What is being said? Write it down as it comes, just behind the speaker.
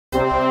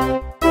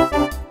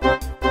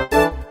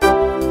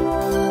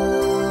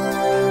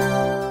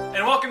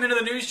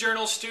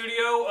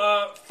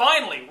studio.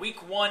 Finally,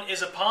 week 1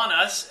 is upon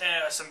us.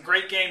 Some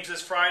great games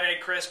this Friday,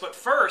 Chris. But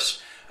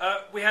first,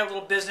 we had a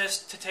little business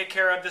to take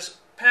care of this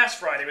past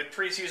Friday with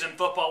preseason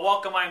football.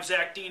 Welcome, I'm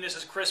Zach Dean. This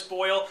is Chris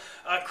Boyle.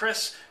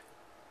 Chris,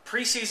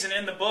 preseason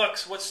in the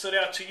books. What stood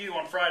out to you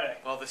on Friday?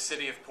 Well, the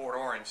city of Port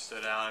Orange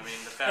stood out. I mean,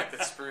 the fact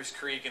that Spruce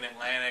Creek and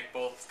Atlantic,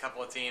 both a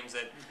couple of teams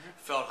that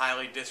felt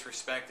highly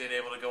disrespected,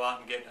 able to go out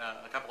and get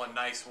a couple of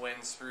nice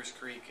wins. Spruce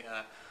Creek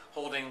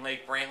holding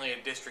Lake Brantley,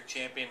 a district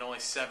champion, to only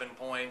 7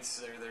 points.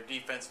 Their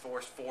defense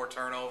forced 4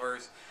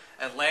 turnovers.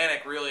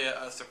 Atlantic, really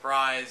a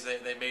surprise.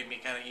 They made me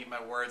kind of eat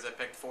my words. I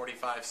picked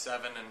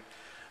 45-7, and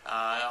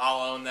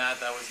I'll own that.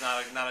 That was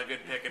not a good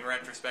pick in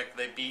retrospect.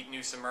 They beat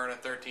New Smyrna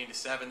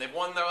 13-7. They've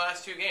won their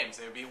last 2 games.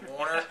 They beat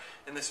Warner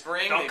in the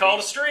spring. Don't call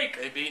it a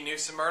streak. They beat New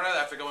Smyrna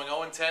after going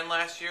 0-10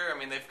 last year. I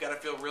mean, they've got to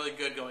feel really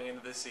good going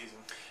into this season.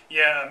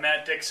 Yeah,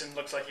 Matt Dixon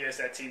looks like he has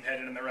that team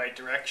headed in the right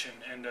direction.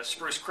 And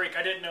Spruce Creek,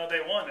 I didn't know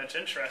they won. That's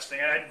interesting.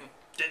 I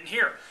didn't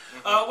hear.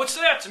 What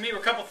stood out to me were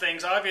a couple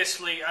things.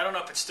 Obviously, I don't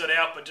know if it stood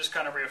out, but just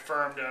kind of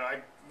reaffirmed. I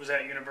was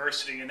at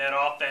university, and that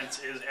offense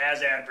is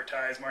as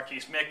advertised.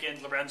 Marquise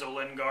Mickens, Lorenzo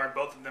Lingard,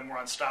 both of them were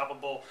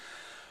unstoppable.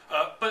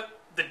 But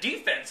the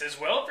defense as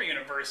well for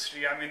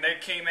University, I mean, they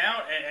came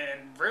out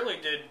and really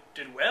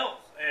did well.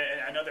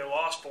 And I know they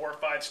lost 4 or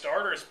 5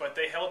 starters, but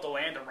they held the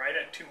land to right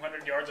at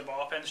 200 yards of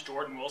offense.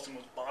 Jordan Wilson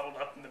was bottled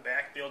up in the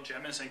backfield.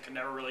 Jemison could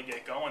never really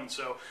get going.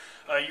 So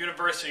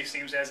University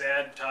seems as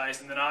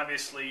advertised. And then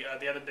obviously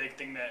the other big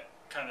thing that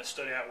kind of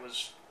stood out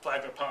was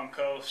Flagler Palm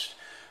Coast.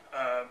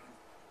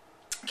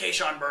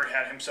 Kayshawn Bird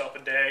had himself a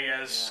day,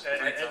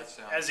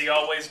 as he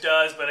always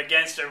does, but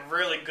against a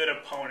really good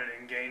opponent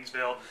in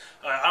Gainesville.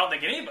 I don't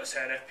think any of us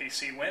had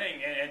FPC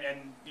winning,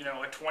 and you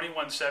know, a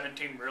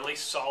 21-17 really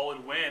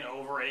solid win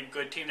over a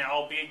good team. Now,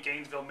 albeit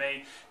Gainesville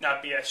may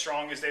not be as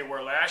strong as they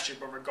were last year,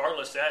 but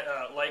regardless, that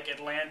like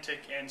Atlantic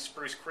and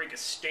Spruce Creek, a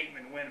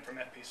statement win from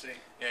FPC.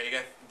 Yeah, you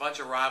got a bunch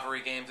of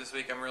rivalry games this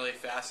week. I'm really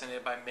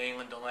fascinated by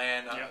Mainland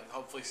DeLand.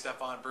 Hopefully,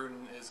 Stephon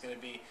Bruton is going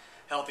to be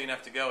healthy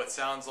enough to go. It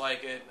sounds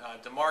like it.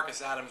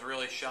 DeMarcus Adams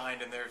really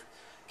shined in their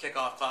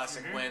kickoff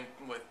classic win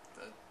with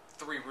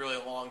 3 really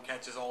long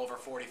catches all over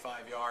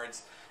 45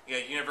 yards. You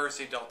got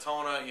University of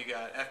Deltona, you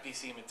got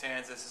FBC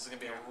Matanzas. This is going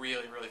to be a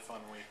really, really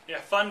fun week.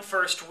 Yeah, fun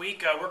first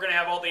week. We're going to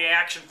have all the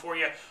action for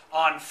you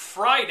on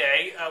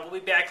Friday. We'll be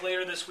back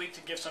later this week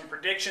to give some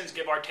predictions,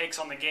 give our takes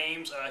on the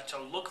games,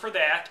 so look for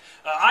that.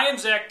 I am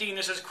Zach Dean.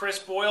 This is Chris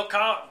Boyle.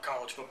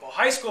 College football,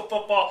 high school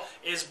football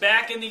is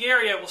back in the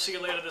area. We'll see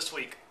you later this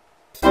week.